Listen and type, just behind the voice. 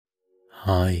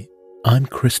Hi, I'm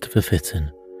Christopher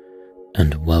Fitton,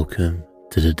 and welcome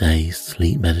to today's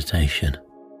sleep meditation.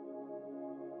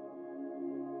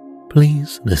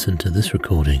 Please listen to this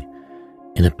recording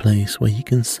in a place where you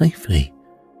can safely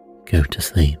go to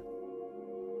sleep.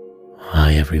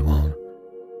 Hi everyone.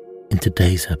 In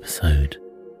today's episode,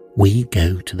 we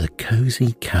go to the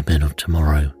cozy cabin of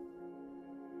tomorrow,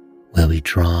 where we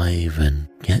drive and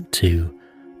get to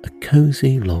a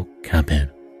cozy log cabin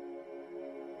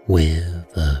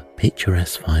with a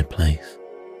picturesque fireplace.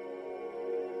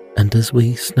 And as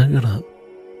we snuggle up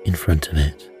in front of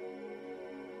it,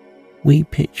 we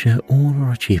picture all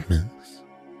our achievements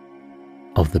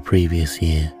of the previous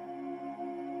year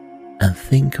and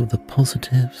think of the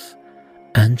positives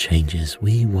and changes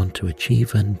we want to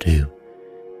achieve and do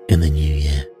in the new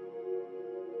year.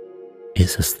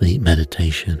 It's a sleep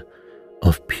meditation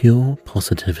of pure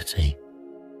positivity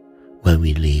where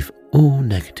we leave all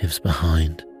negatives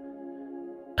behind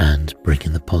and bring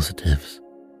in the positives,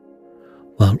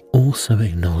 while also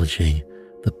acknowledging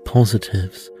the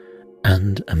positives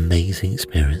and amazing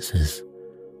experiences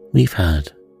we've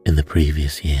had in the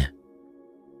previous year.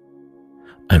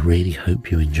 I really hope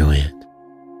you enjoy it.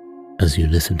 As you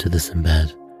listen to this in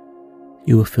bed,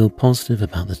 you will feel positive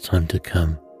about the time to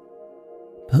come,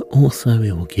 but also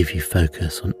it will give you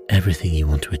focus on everything you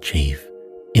want to achieve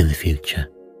in the future.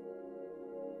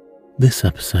 This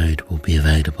episode will be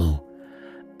available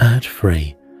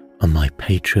ad-free on my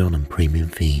Patreon and premium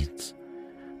feeds.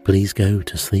 Please go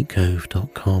to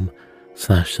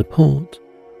sleepcove.com/support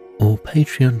or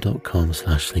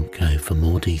patreon.com/sleepcove for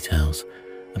more details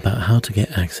about how to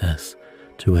get access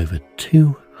to over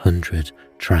 200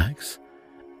 tracks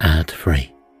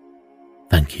ad-free.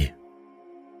 Thank you.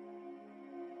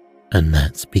 And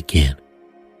let's begin.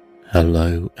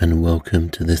 Hello and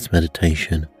welcome to this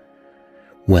meditation,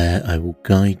 where I will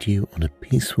guide you on a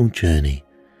peaceful journey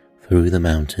through the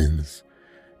mountains,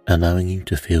 allowing you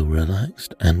to feel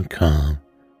relaxed and calm,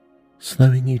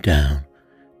 slowing you down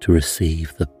to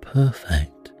receive the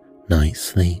perfect night's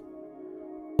sleep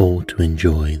or to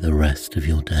enjoy the rest of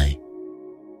your day.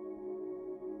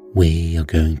 We are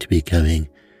going to be going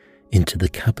into the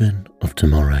cabin of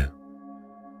tomorrow,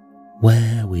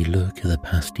 where we look at the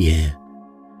past year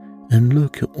and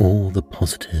look at all the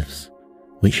positives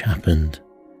which happened,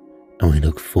 and we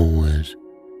look forward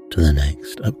to the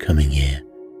next upcoming year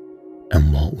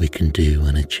and what we can do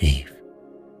and achieve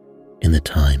in the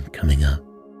time coming up.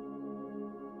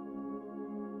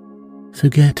 So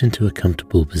get into a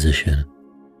comfortable position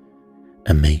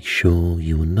and make sure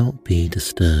you will not be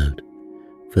disturbed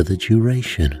for the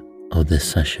duration of this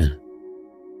session.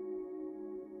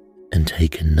 And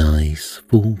take a nice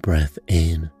full breath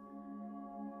in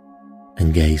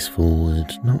and gaze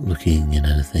forward, not looking at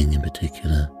anything in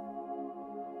particular.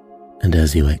 And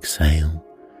as you exhale,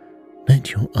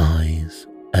 let your eyes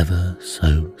ever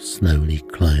so slowly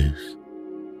close.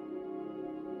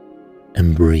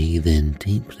 And breathe in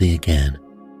deeply again,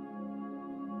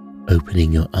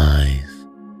 opening your eyes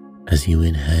as you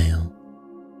inhale.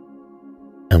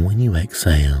 And when you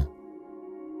exhale,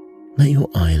 let your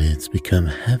eyelids become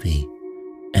heavy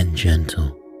and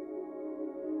gentle,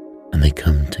 and they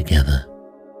come together.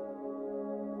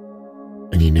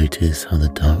 And you notice how the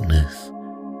darkness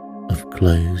of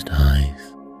closed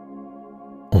eyes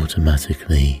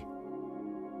automatically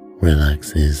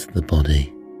relaxes the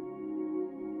body.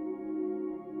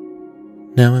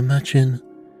 Now imagine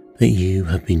that you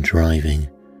have been driving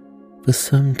for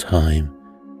some time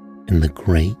in the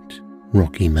Great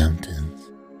Rocky Mountains.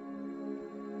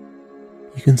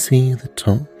 You can see the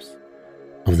tops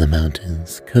of the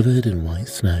mountains covered in white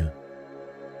snow,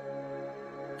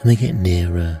 and they get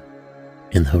nearer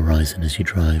in the horizon as you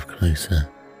drive closer.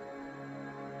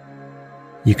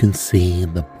 You can see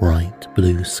the bright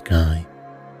blue sky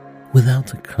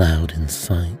without a cloud in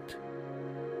sight.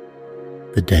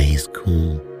 The day is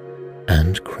cool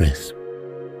and crisp,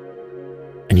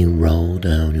 and you roll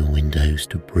down your windows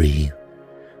to breathe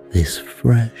this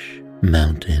fresh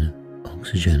mountain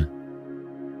oxygen.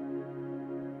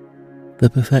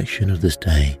 The perfection of this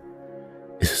day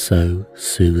is so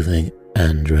soothing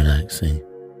and relaxing.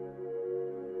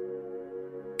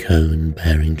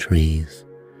 Cone-bearing trees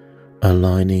are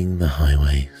lining the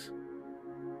highways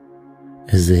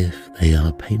as if they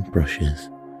are paintbrushes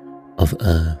of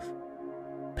earth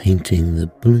painting the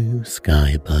blue sky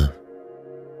above.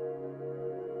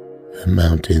 The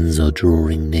mountains are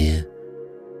drawing near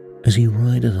as you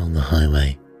ride along the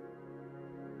highway.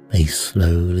 They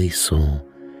slowly soar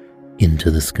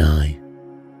into the sky.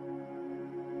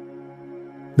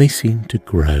 They seem to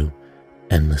grow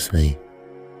endlessly,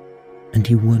 and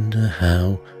you wonder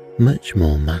how much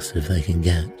more massive they can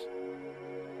get.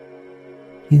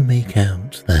 You make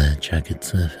out their jagged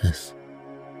surface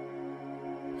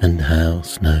and how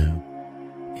snow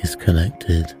is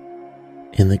collected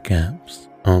in the gaps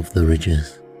of the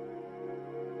ridges.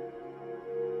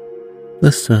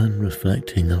 The sun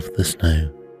reflecting off the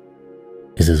snow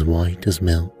is as white as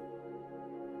milk,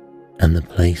 and the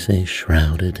places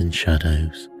shrouded in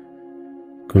shadows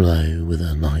glow with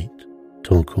a light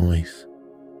turquoise.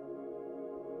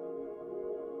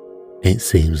 It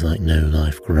seems like no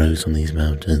life grows on these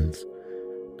mountains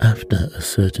after a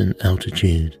certain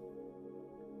altitude,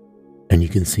 and you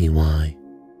can see why.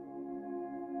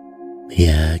 The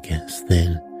air gets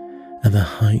thin at the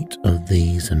height of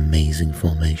these amazing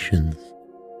formations,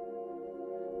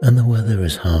 and the weather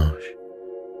is harsh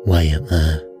way up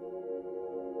there.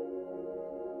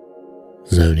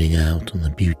 Zoning out on the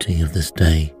beauty of this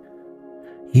day,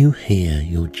 you hear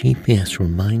your GPS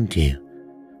remind you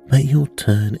that your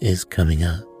turn is coming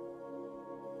up.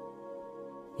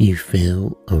 You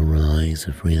feel a rise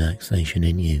of relaxation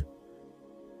in you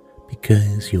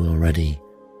because you are ready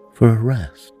for a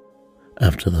rest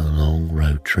after the long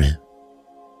road trip.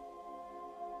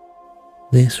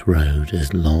 This road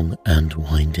is long and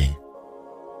winding.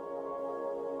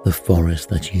 The forest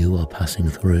that you are passing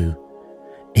through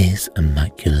is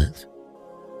immaculate.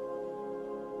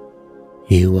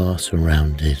 You are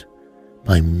surrounded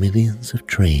by millions of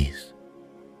trees,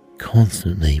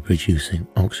 constantly producing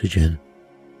oxygen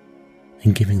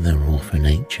and giving their all for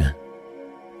nature.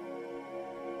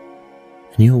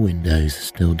 And your windows are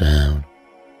still down,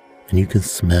 and you can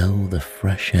smell the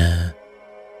fresh air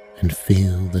and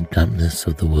feel the dampness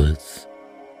of the woods.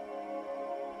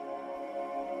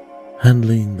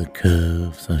 Handling the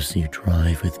curves as you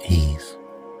drive with ease,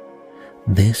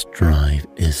 this drive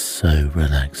is so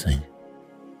relaxing.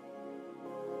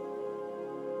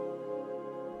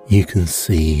 You can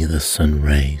see the sun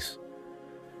rays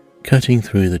cutting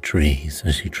through the trees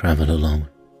as you travel along,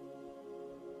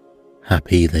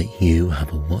 happy that you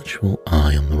have a watchful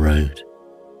eye on the road.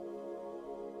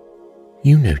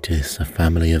 You notice a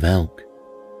family of elk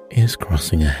is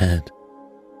crossing ahead.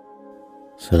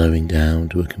 Slowing down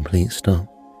to a complete stop,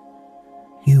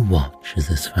 you watch as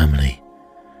this family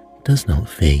does not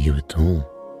fear you at all.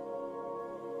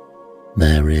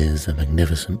 There is a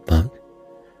magnificent buck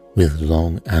with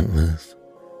long antlers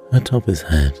atop his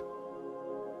head.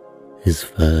 His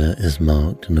fur is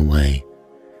marked in a way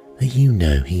that you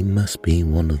know he must be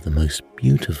one of the most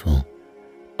beautiful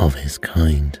of his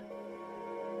kind.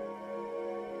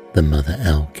 The mother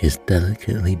elk is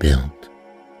delicately built,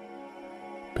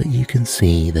 but you can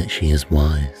see that she is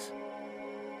wise.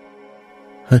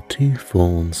 Her two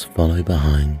fawns follow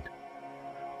behind,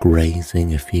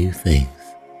 grazing a few things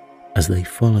as they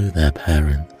follow their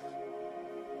parents.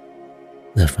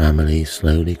 The family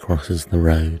slowly crosses the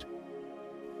road,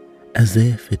 as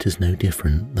if it is no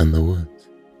different than the woods.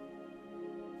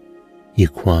 You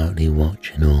quietly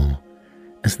watch in awe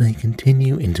as they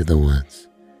continue into the woods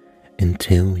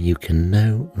until you can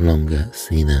no longer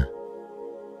see them.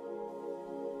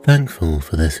 Thankful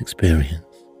for this experience,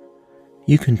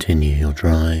 you continue your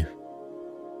drive.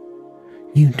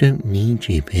 You don't need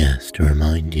GPS to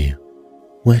remind you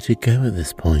where to go at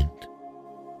this point,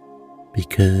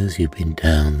 because you've been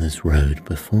down this road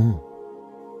before.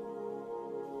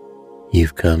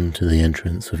 You've come to the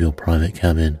entrance of your private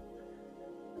cabin,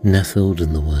 nestled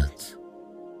in the woods.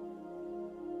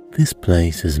 This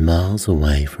place is miles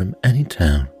away from any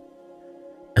town,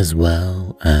 as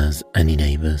well as any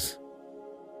neighbours.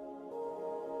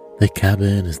 The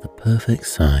cabin is the perfect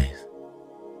size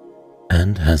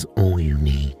and has all you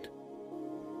need.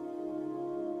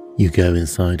 You go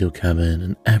inside your cabin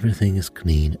and everything is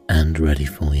clean and ready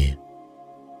for you.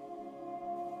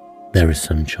 There is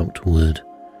some chopped wood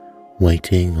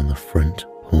waiting on the front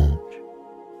porch.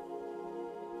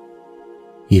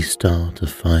 You start a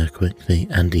fire quickly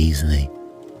and easily,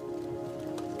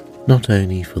 not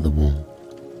only for the warmth,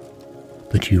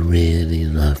 but you really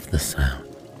love the sound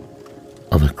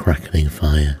of a crackling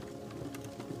fire.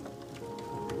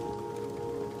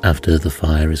 After the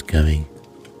fire is going,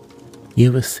 you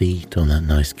have a seat on that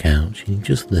nice couch and you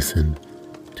just listen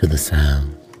to the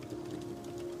sound,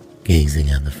 gazing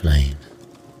at the flames.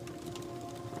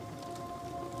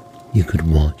 You could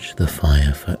watch the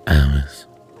fire for hours,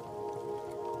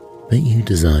 but you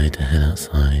desire to head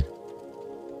outside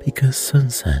because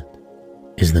sunset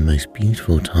is the most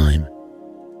beautiful time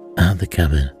at the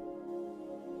cabin.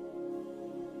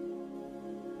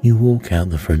 You walk out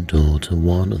the front door to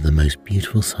one of the most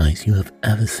beautiful sights you have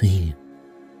ever seen.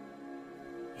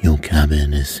 Your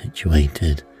cabin is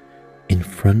situated in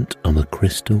front of a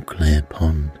crystal clear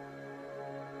pond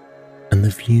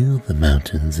view of the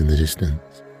mountains in the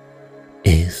distance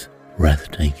is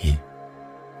breathtaking.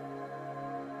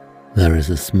 There is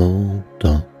a small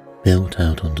dock built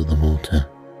out onto the water,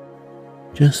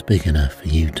 just big enough for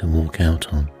you to walk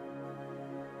out on.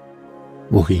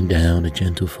 Walking down a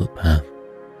gentle footpath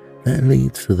that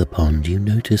leads to the pond, you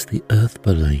notice the earth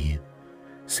below you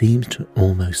seems to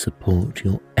almost support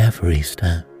your every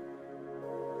step.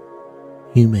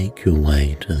 You make your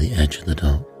way to the edge of the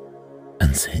dock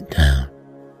and sit down,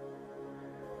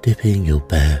 dipping your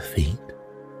bare feet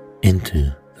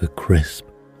into the crisp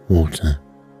water.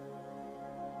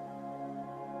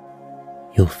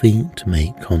 Your feet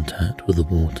make contact with the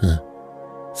water,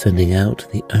 sending out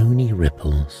the only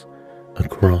ripples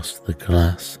across the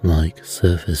glass-like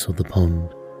surface of the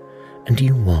pond, and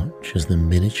you watch as the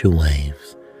miniature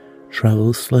waves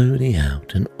travel slowly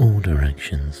out in all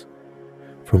directions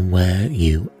from where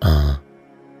you are.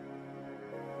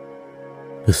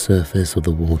 The surface of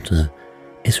the water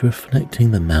is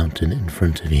reflecting the mountain in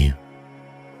front of you,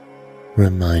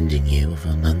 reminding you of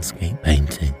a landscape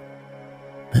painting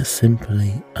that's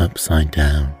simply upside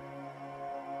down,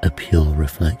 a pure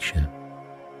reflection.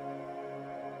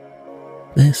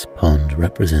 This pond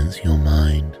represents your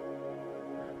mind.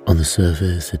 On the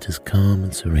surface it is calm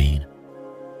and serene,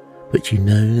 but you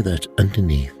know that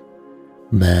underneath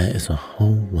there is a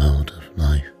whole world of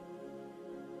life.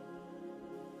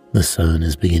 The sun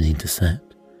is beginning to set,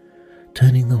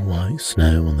 turning the white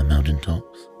snow on the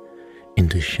mountaintops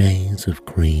into shades of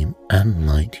cream and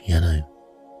light yellow.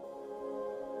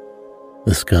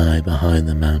 The sky behind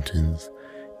the mountains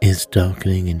is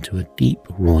darkening into a deep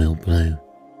royal blue,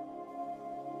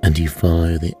 and you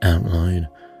follow the outline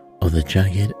of the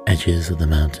jagged edges of the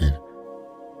mountain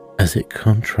as it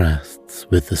contrasts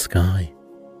with the sky.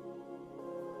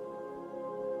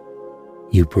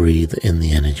 You breathe in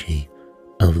the energy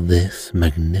of this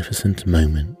magnificent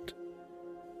moment,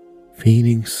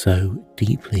 feeling so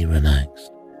deeply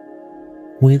relaxed,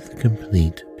 with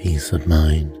complete peace of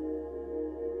mind.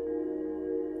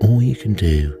 All you can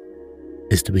do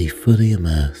is to be fully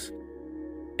immersed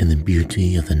in the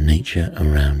beauty of the nature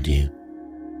around you.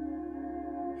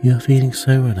 You are feeling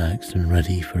so relaxed and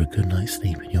ready for a good night's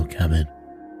sleep in your cabin,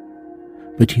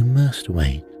 but you must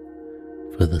wait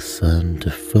for the sun to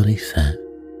fully set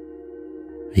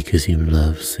because you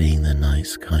love seeing the night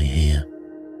sky here.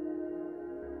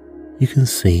 You can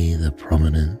see the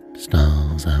prominent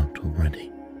stars out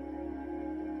already.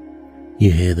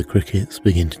 You hear the crickets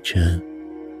begin to chirp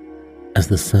as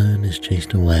the sun is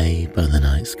chased away by the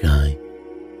night sky.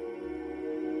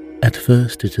 At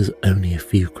first it is only a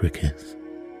few crickets,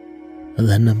 but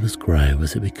their numbers grow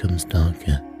as it becomes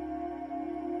darker,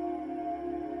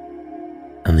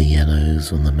 and the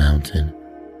yellows on the mountain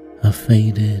have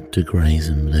faded to greys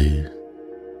and blues,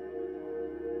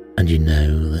 and you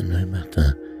know that no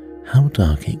matter how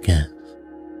dark it gets,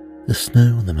 the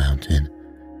snow on the mountain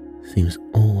seems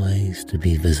always to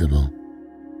be visible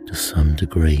to some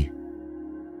degree.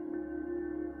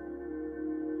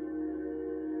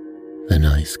 The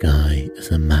night sky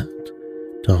is a matte,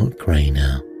 dark grey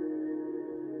now,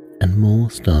 and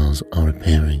more stars are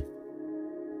appearing.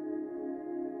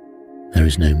 There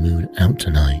is no moon out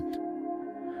tonight,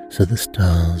 so the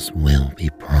stars will be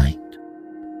bright.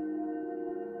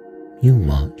 You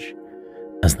watch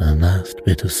as the last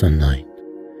bit of sunlight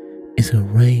is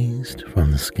erased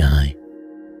from the sky.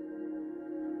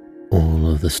 All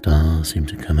of the stars seem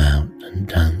to come out and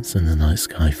dance in the night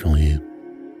sky for you.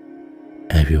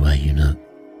 Everywhere you look,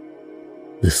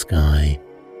 the sky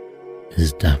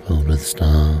is dappled with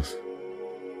stars.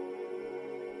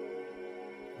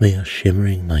 They are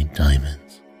shimmering like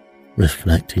diamonds,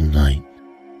 reflecting light.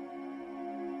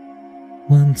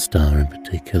 One star in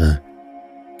particular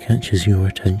catches your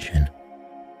attention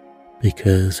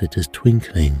because it is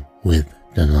twinkling with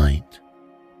delight.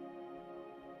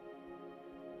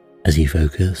 As you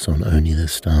focus on only the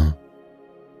star,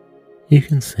 you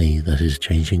can see that it is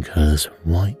changing colours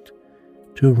from white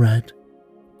to red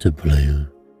to blue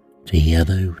to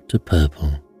yellow to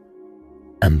purple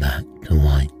and back to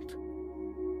white.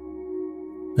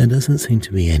 There doesn't seem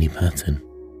to be any pattern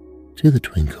to the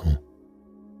twinkle.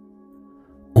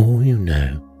 All you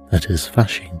know that is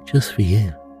flashing just for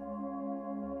you.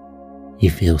 You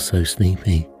feel so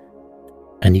sleepy,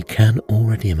 and you can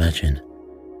already imagine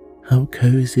how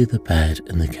cozy the bed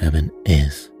in the cabin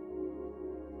is.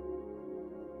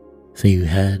 So you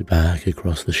head back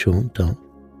across the short dock,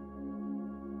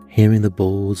 hearing the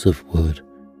boards of wood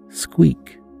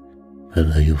squeak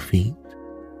below your feet.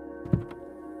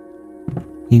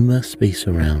 You must be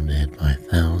surrounded by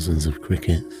thousands of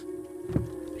crickets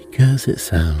because it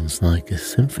sounds like a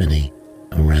symphony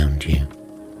around you.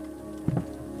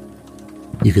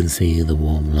 You can see the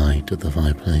warm light of the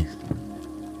fireplace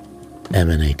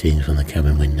emanating from the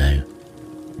cabin window.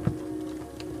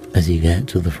 As you get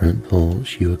to the front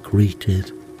porch, you are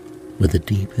greeted with the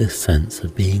deepest sense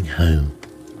of being home.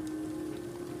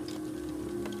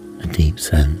 A deep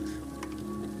sense,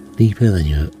 deeper than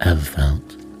you have ever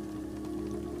felt.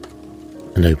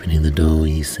 And opening the door,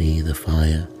 you see the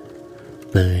fire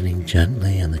burning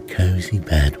gently and the cozy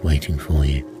bed waiting for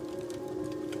you.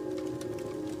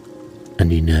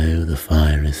 And you know the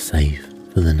fire is safe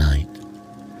for the night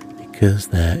because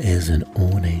there is an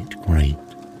ornate grate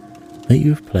that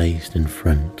you have placed in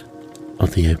front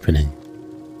of the opening.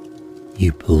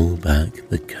 You pull back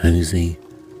the cozy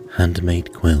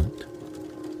handmade quilt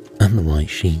and the white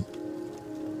sheet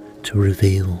to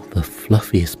reveal the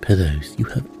fluffiest pillows you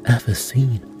have ever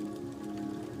seen.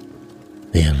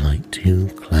 They are like two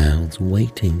clouds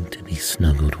waiting to be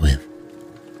snuggled with,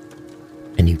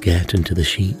 and you get into the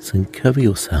sheets and cover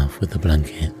yourself with the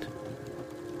blanket.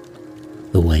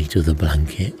 The weight of the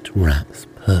blanket wraps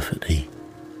perfectly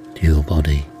to your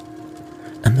body,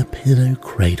 and the pillow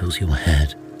cradles your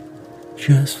head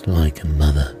just like a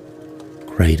mother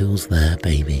cradles their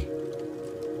baby.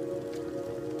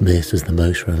 This is the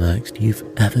most relaxed you've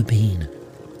ever been,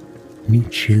 and you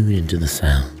tune into the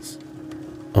sounds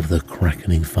of the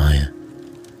crackling fire,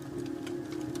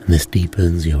 and this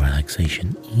deepens your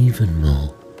relaxation even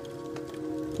more,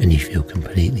 and you feel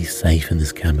completely safe in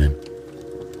this cabin,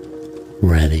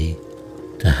 ready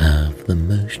to have the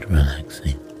most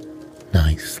relaxing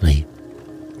night's sleep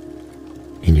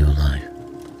in your life.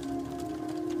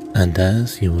 And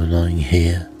as you are lying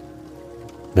here,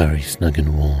 very snug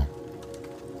and warm,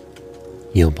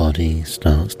 your body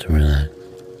starts to relax,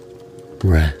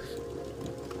 rest,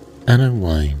 and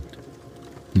unwind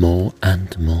more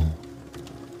and more.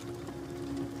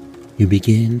 You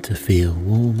begin to feel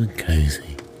warm and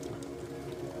cozy,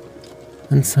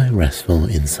 and so restful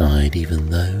inside even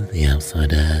though the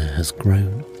outside air has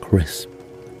grown crisp.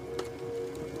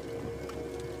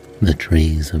 The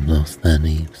trees have lost their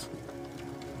leaves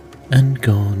and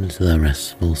gone into their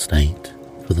restful state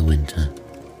for the winter.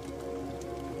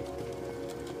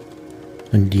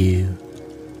 And you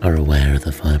are aware of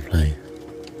the fireplace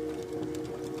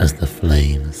as the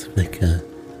flames flicker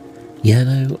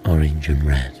yellow, orange and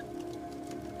red.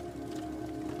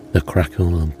 The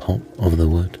crackle and pop of the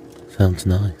wood sounds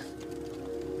nice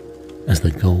as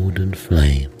the golden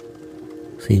flame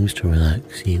seems to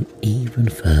relax you even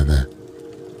further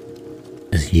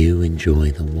as you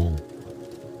enjoy the warmth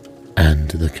and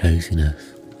the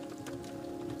coziness.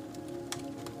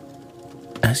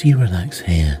 As you relax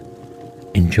here,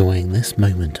 enjoying this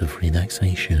moment of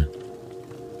relaxation,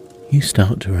 you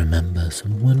start to remember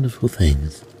some wonderful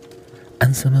things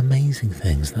and some amazing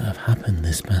things that have happened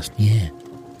this past year.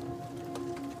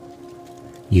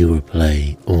 You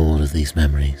replay all of these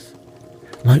memories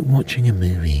like watching a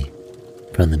movie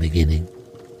from the beginning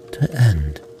to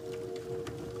end,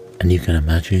 and you can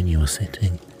imagine you are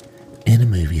sitting in a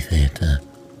movie theatre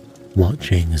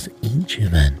watching as each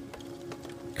event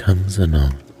comes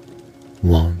along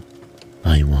one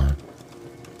by one.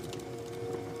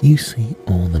 You see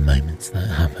all the moments that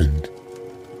happened,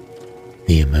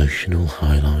 the emotional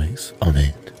highlights of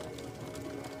it,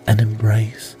 and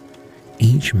embrace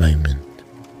each moment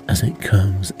as it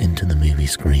comes into the movie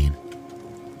screen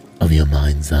of your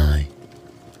mind's eye.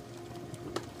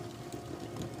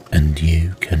 And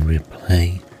you can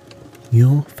replay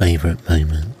your favourite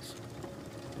moments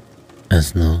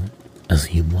as long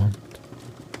as you want.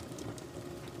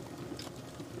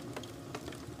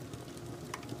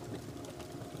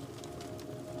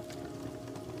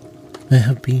 There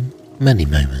have been many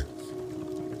moments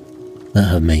that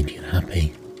have made you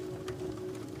happy,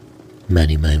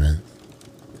 many moments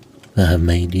that have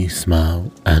made you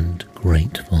smile and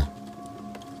grateful.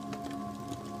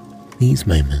 These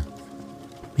moments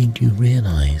made you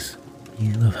realise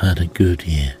you have had a good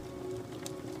year,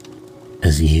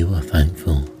 as you are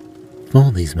thankful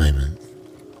for these moments.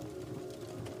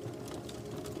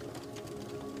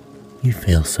 You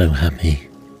feel so happy,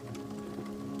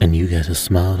 and you get a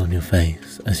smile on your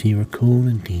face as you recall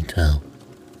in detail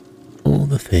all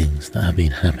the things that have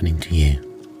been happening to you.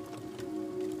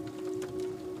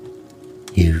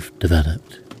 You've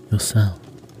developed yourself.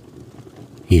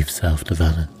 You've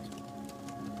self-developed.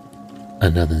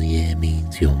 Another year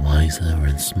means you're wiser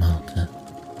and smarter,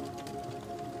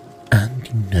 and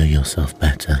you know yourself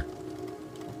better,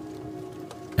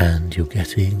 and you're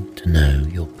getting to know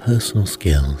your personal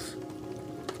skills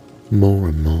more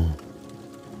and more.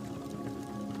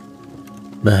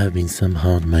 There have been some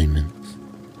hard moments,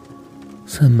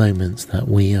 some moments that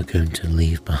we are going to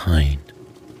leave behind,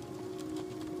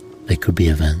 They could be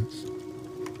events,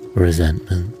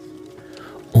 resentments,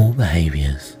 or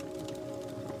behaviours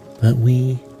that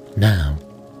we now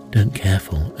don't care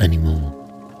for anymore.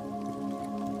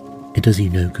 It does you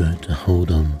no good to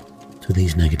hold on to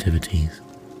these negativities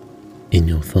in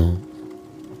your thoughts.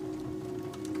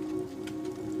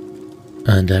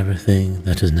 And everything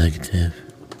that is negative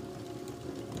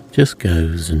just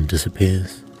goes and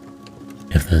disappears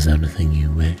if there's anything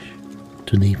you wish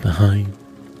to leave behind.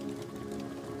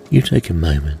 You take a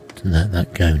moment to let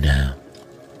that go now,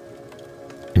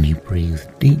 and you breathe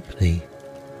deeply.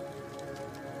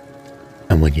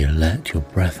 And when you let your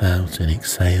breath out and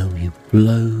exhale, you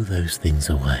blow those things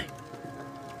away.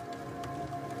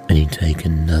 And you take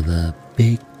another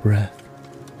big breath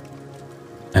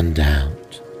and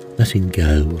out, letting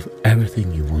go of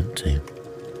everything you want to,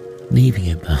 leaving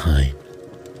it behind.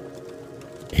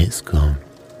 It's gone.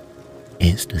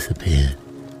 It's disappeared.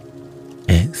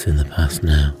 It's in the past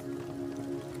now.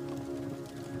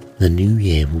 The new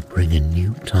year will bring a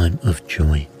new time of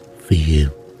joy for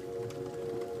you.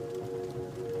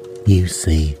 You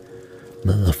see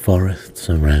that the forests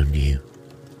around you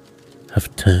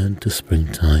have turned to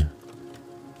springtime.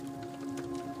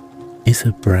 It's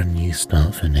a brand new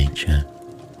start for nature,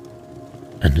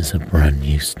 and it's a brand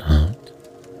new start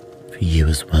for you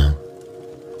as well.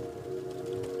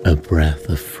 A breath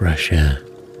of fresh air.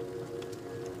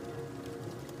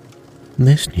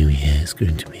 This new year is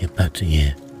going to be a better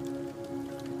year.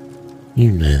 You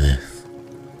know this.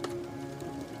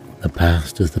 The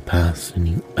past is the past, and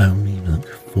you only look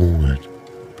forward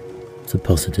to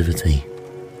positivity.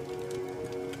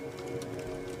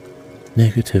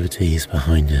 Negativity is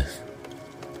behind us,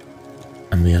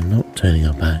 and we are not turning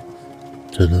our backs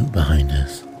to look behind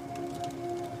us.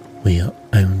 We are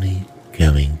only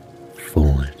going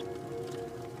forward.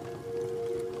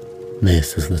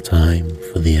 This is the time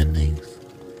for the endings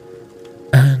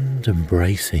and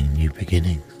embracing new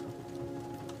beginnings.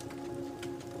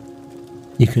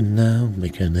 You can now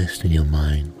make a list in your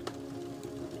mind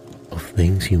of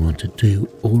things you want to do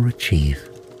or achieve.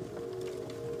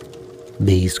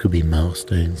 These could be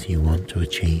milestones you want to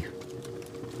achieve,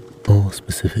 or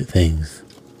specific things,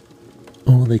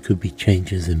 or they could be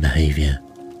changes in behaviour,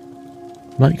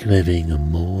 like living a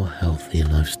more healthy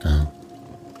lifestyle.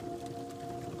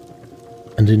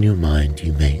 And in your mind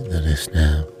you make the list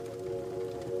now.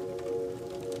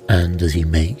 And as you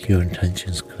make your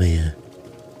intentions clear,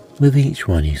 with each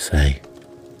one you say,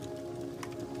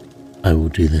 I will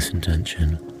do this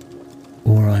intention,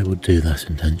 or I will do that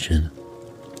intention.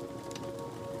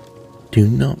 Do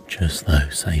not just though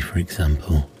say, for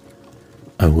example,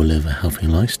 I will live a healthy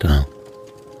lifestyle.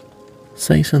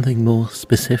 Say something more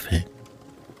specific,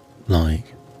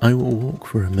 like I will walk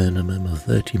for a minimum of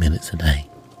 30 minutes a day.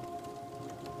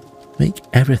 Make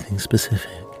everything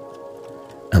specific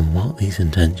and what these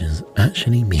intentions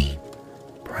actually mean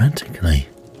practically.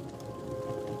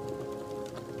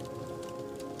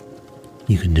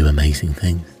 You can do amazing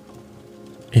things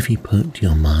if you put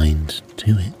your mind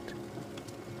to it.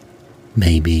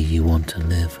 Maybe you want to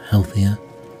live healthier.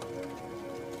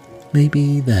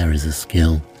 Maybe there is a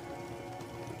skill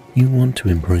you want to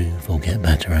improve or get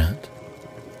better at.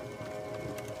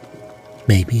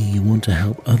 Maybe you want to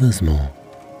help others more.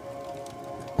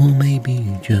 Or maybe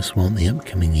you just want the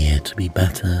upcoming year to be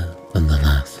better than the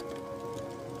last.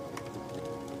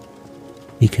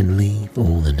 We can leave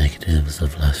all the negatives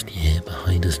of last year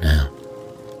behind us now,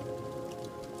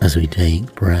 as we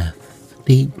take breath,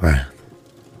 deep breath,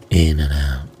 in and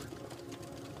out.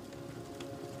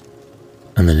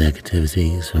 And the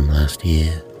negativities from last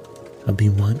year have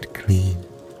been wiped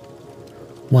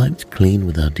clean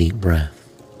with our deep breath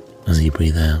as you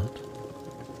breathe out.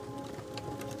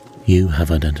 You have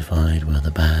identified where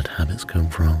the bad habits come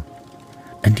from,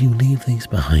 and you leave these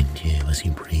behind you as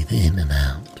you breathe in and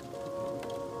out,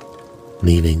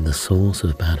 leaving the source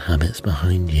of bad habits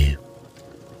behind you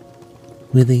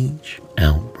with each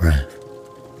out breath.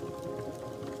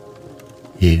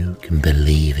 You can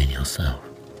believe in yourself.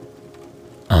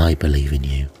 I believe in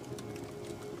you.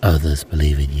 Others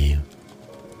believe in you.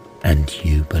 And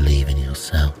you believe in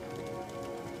yourself.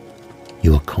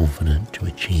 You are confident to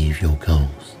achieve your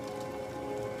goals.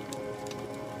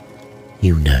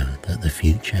 You know that the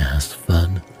future has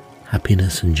fun,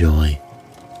 happiness and joy.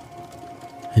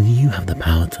 And you have the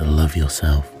power to love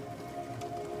yourself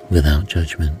without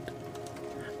judgment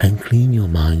and clean your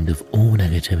mind of all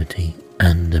negativity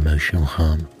and emotional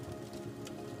harm.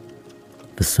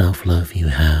 The self-love you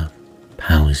have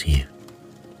powers you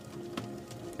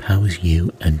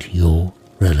and your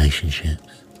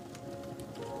relationships.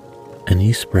 And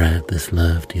you spread this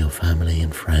love to your family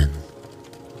and friends.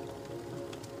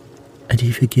 and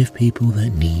you forgive people that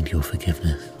need your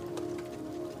forgiveness.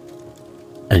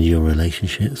 And your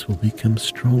relationships will become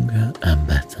stronger and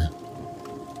better.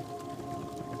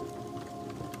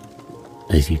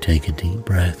 As you take a deep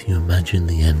breath, you imagine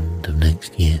the end of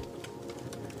next year,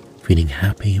 feeling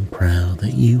happy and proud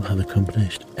that you have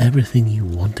accomplished everything you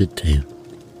wanted to.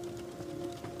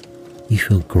 You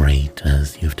feel great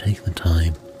as you've taken the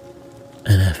time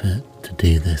and effort to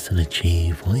do this and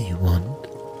achieve what you want.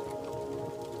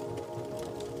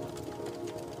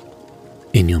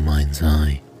 In your mind's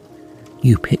eye,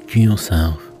 you picture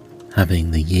yourself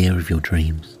having the year of your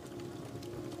dreams.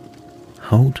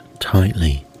 Hold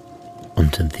tightly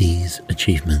onto these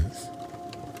achievements.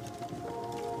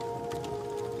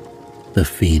 The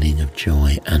feeling of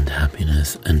joy and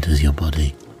happiness enters your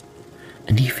body,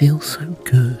 and you feel so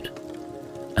good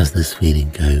as this feeling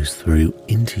goes through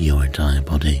into your entire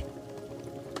body.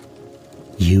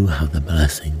 You have the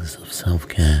blessings of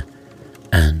self-care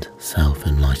and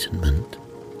self-enlightenment.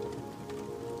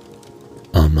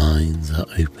 Our minds are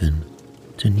open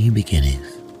to new beginnings.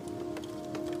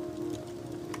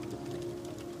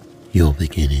 Your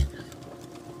beginnings.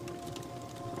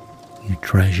 You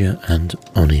treasure and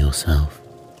honor yourself.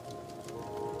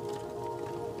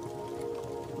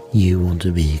 You want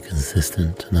to be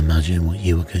consistent and imagine what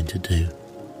you are going to do.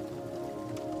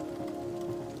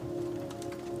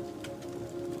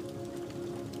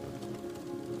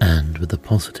 And with the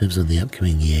positives of the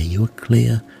upcoming year, you are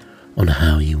clear on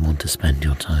how you want to spend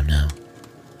your time now.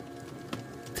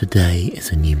 Today is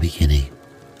a new beginning,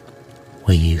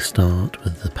 where you start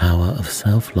with the power of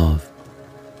self-love,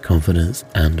 confidence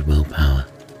and willpower.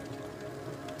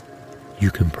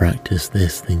 You can practice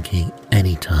this thinking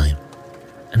anytime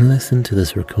and listen to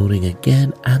this recording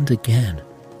again and again.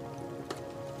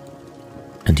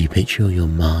 And you picture your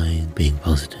mind being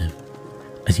positive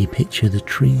as you picture the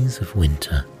trees of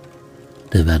winter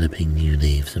developing new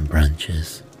leaves and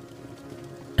branches.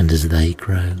 And as they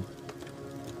grow,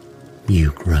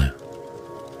 you grow.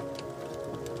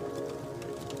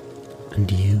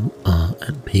 And you are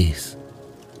at peace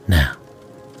now.